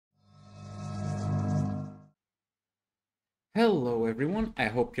Hello everyone, I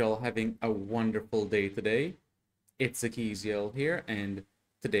hope y'all having a wonderful day today. It's Akiziel here, and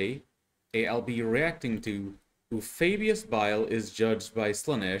today I'll be reacting to who Fabius Bile is judged by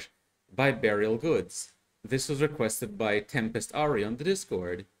Slaanesh by Burial Goods. This was requested by Tempest Ari on the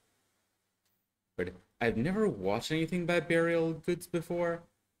Discord. But I've never watched anything by Burial Goods before,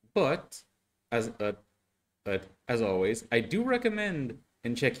 but as as always, I do recommend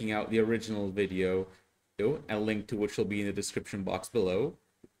in checking out the original video, a link to which will be in the description box below,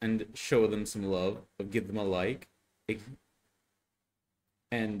 and show them some love, give them a like.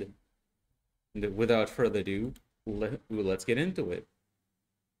 And without further ado, let's get into it.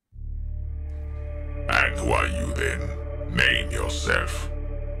 And who are you then? Name yourself.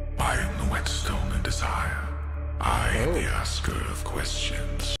 I am the whetstone and desire. I am the asker of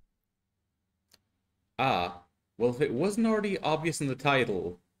questions. Ah, well, if it wasn't already obvious in the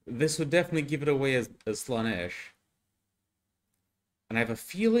title, this would definitely give it away as Slaanesh. And I have a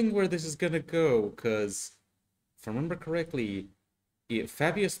feeling where this is gonna go, because if I remember correctly,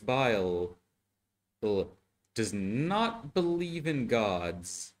 Fabius Bile does not believe in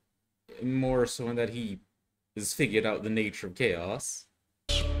gods, more so in that he has figured out the nature of chaos.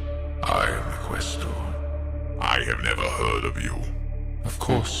 I am the questor. I have never heard of you. Of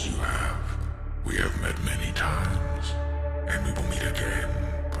course you have. We have met many times, and we will meet again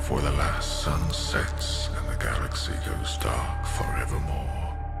before the last sun sets and the galaxy goes dark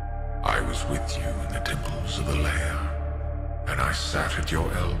forevermore. I was with you in the temples of the lair, and I sat at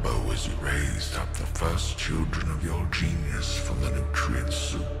your elbow as you raised up the first children of your genius from the nutrient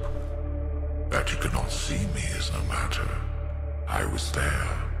soup. That you could not see me is no matter. I was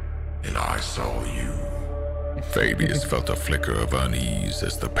there, and I saw you. Fabius felt a flicker of unease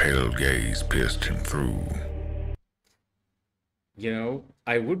as the pale gaze pierced him through. You know,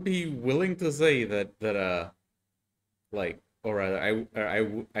 I would be willing to say or rather,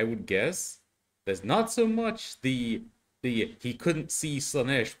 I would guess there's not so much the he couldn't see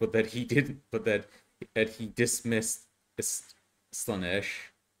Slaanesh, but that he didn't, but that he dismissed Slaanesh.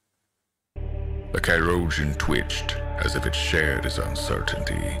 The Chirurgeon twitched as if it shared his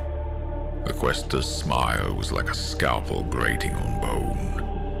uncertainty. The questor's smile was like a scalpel grating on bone,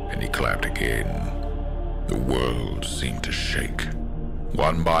 and he clapped again. The world seemed to shake.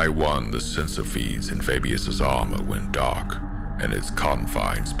 One by one, the sensor feeds in Fabius's armor went dark, and its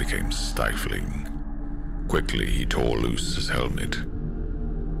confines became stifling. Quickly, he tore loose his helmet.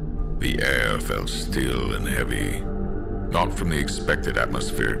 The air felt still and heavy, not from the expected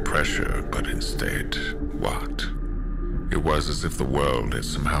atmospheric pressure, but instead, what? It was as if the world had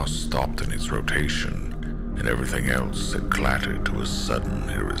somehow stopped in its rotation, and everything else had clattered to a sudden,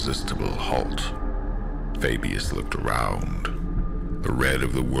 irresistible halt. Fabius looked around. The red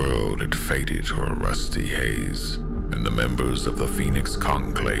of the world had faded to a rusty haze, and the members of the Phoenix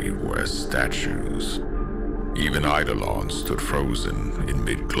Conclave were as statues. Even Eidolon stood frozen in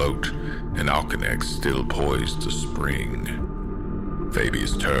mid-gloat, and Alcanex still poised to spring.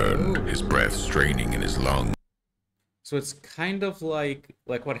 Fabius turned, his breath straining in his lungs. So it's kind of like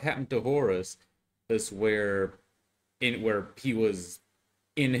what happened to Horus, where he was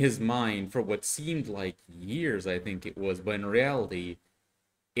in his mind for what seemed like years, I think it was, but in reality,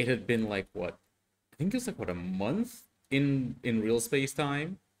 it had been like what? I think it was like what, a month in real space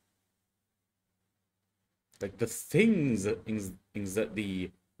time. Like the things that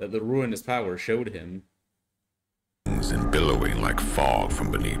the ruinous power showed him. And billowing like fog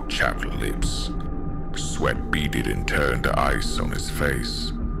from beneath chapped lips. Sweat beaded and turned to ice on his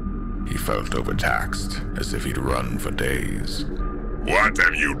face. He felt overtaxed, as if he'd run for days. What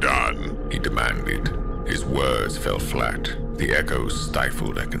have you done? He demanded. His words fell flat. The echoes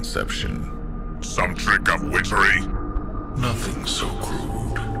stifled at conception. Some trick of witchery? Nothing so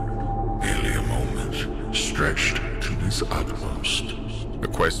crude. Merely a moment, stretched to its utmost. The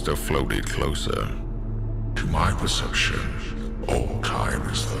questor floated closer. To my perception, all time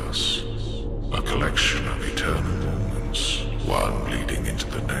is thus. A collection of eternal moments, one leading into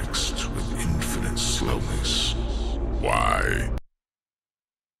the next with infinite slowness. Why?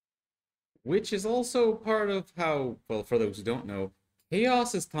 Which is also part of how, well, for those who don't know,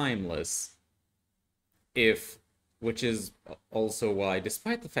 chaos is timeless. Which is also why,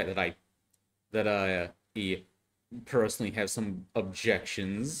 despite the fact that I personally have some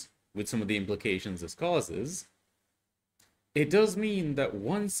objections with some of the implications this causes, it does mean that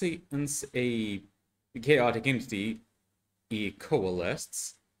once a chaotic entity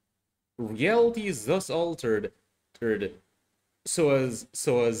coalesces, reality is thus altered so as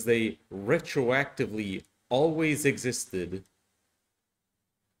they retroactively always existed.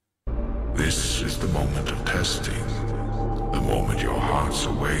 This is the moment of testing. The moment your hearts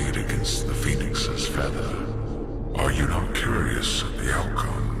are weighed against the phoenix's feather. Are you not curious of the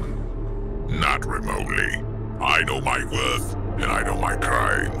outcome? Not remotely. I know my worth, and I know my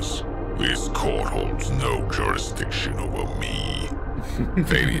crimes. This court holds no jurisdiction over me.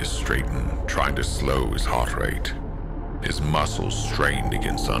 Fabius straightened, trying to slow his heart rate. His muscles strained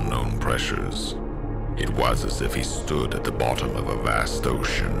against unknown pressures. It was as if he stood at the bottom of a vast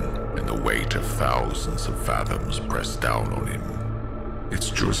ocean, and the weight of thousands of fathoms pressed down on him. Its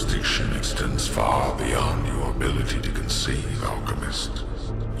jurisdiction extends far beyond your ability to conceive, alchemist.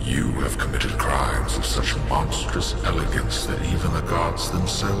 You have committed crimes of such monstrous elegance that even the gods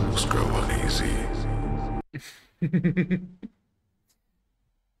themselves grow uneasy.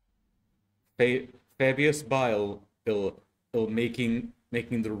 Fabius Bile making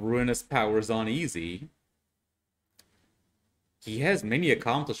the ruinous powers uneasy. He has many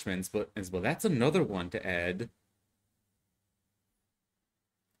accomplishments, but that's another one to add.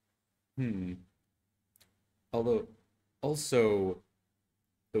 Although, also,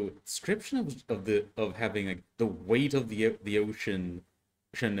 the description of having like the weight of the ocean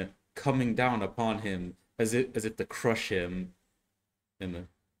coming down upon him as if to crush him, and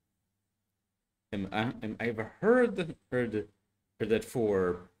I've heard that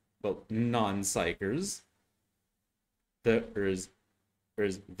for, well, non-psychers, there's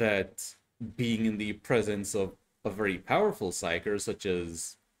that being in the presence of a very powerful psyker, such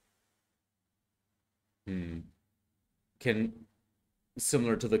as can,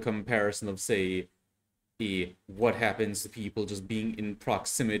 similar to the comparison of, say, what happens to people just being in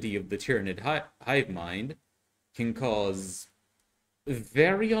proximity of the Tyranid hive mind, can cause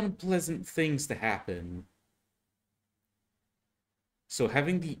very unpleasant things to happen. So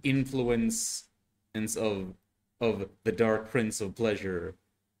having the influence of the Dark Prince of Pleasure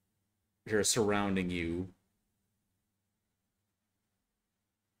surrounding you,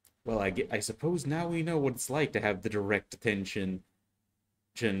 well, I suppose now we know what it's like to have the direct attention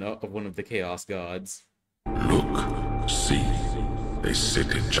of one of the Chaos Gods. Look, see, they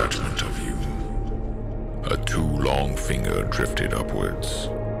sit in judgment of you. A too long finger drifted upwards,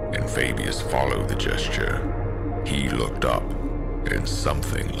 and Fabius followed the gesture. He looked up, and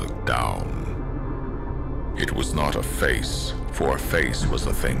something looked down. It was not a face, for a face was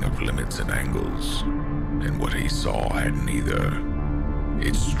a thing of limits and angles, and what he saw had neither.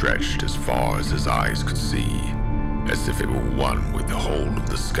 It stretched as far as his eyes could see, as if it were one with the whole of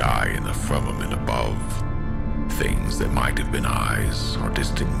the sky and the firmament above. Things that might have been eyes, or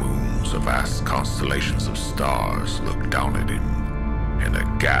distant moons, or vast constellations of stars looked down at him, and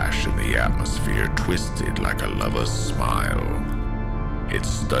a gash in the atmosphere twisted like a lover's smile. It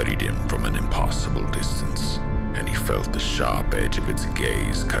studied him from an impossible distance, and he felt the sharp edge of its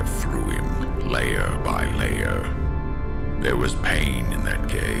gaze cut through him, layer by layer. There was pain in that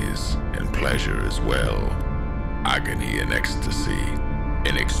gaze, and pleasure as well. Agony and ecstasy,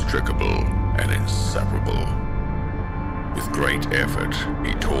 inextricable and inseparable. With great effort,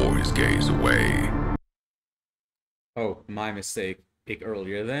 he tore his gaze away. Oh, my mistake.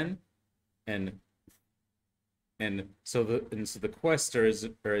 Earlier then, and so the quester is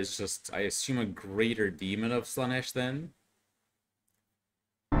just, I assume, a greater demon of Slaanesh then.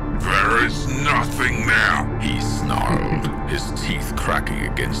 There is nothing there, he snarled, his teeth cracking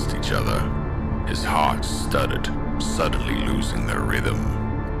against each other. His heart stuttered, suddenly losing their rhythm.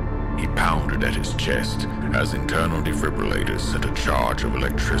 He pounded at his chest as internal defibrillators sent a charge of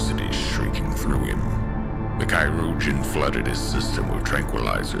electricity shrieking through him. The chirurgeon flooded his system with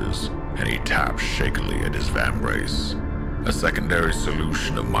tranquilizers, and he tapped shakily at his vambrace. A secondary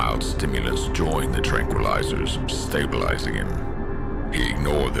solution of mild stimulants joined the tranquilizers, stabilizing him. He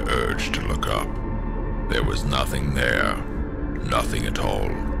ignored the urge to look up. There was nothing there. Nothing at all.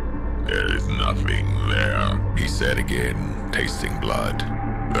 There is nothing there, he said again, tasting blood.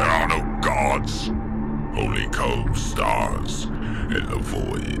 There are no gods, only cold stars in the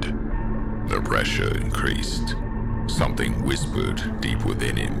void. The pressure increased. Something whispered deep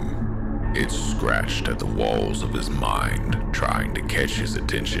within him. It scratched at the walls of his mind, trying to catch his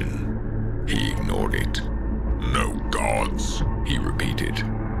attention. He ignored it. No gods, he repeated.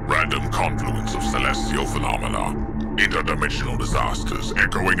 Random confluence of celestial phenomena. Interdimensional disasters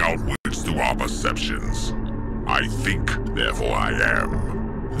echoing outwards through our perceptions. I think, therefore I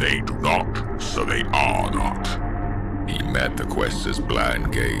am. They do not, so they are not. He met the quester's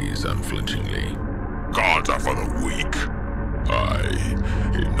bland gaze unflinchingly. Gods are for the weak. I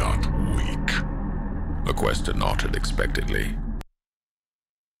am not weak. The quester nodded expectantly.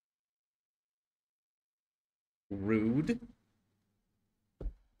 Rude.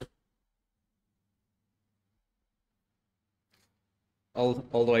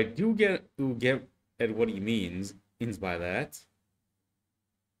 although I do get at what he means by that,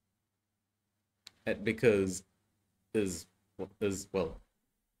 because is well,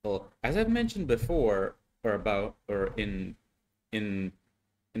 as I've mentioned before, or in in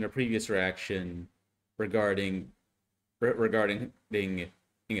a previous reaction regarding regarding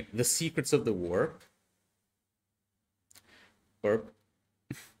the secrets of the warp, or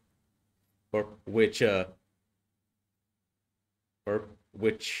or which uh or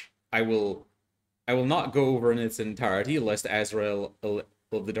which I will not go over in its entirety, lest Azrael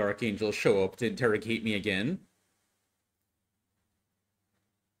of the Dark Angel show up to interrogate me again.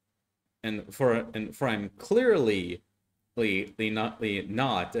 And for I'm clearly not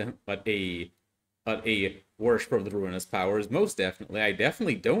but a worshiper of the ruinous powers. Most definitely, I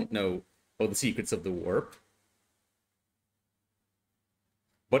definitely don't know of the secrets of the warp.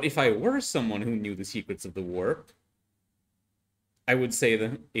 But if I were someone who knew the secrets of the warp, I would say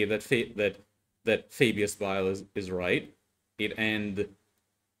that Fabius Bile is right. It and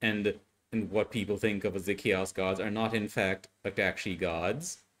what people think of as the Chaos Gods are not in fact actually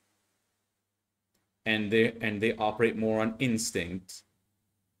gods, and they operate more on instinct,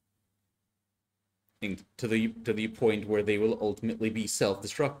 to the point where they will ultimately be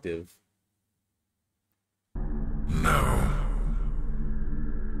self-destructive. No.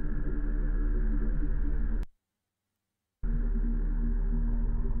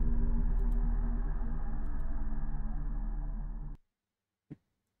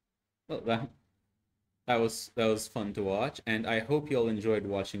 Well, that was fun to watch, and I hope you all enjoyed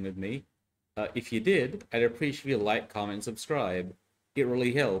watching with me. If you did, I'd appreciate if you like, comment, subscribe. It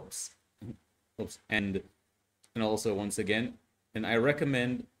really helps. And also, once again, and I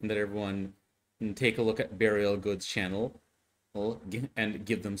recommend that everyone take a look at Burial Goods channel, and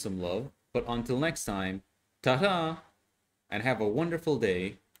give them some love. But until next time, ta-ta, and have a wonderful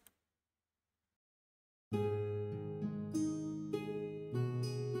day.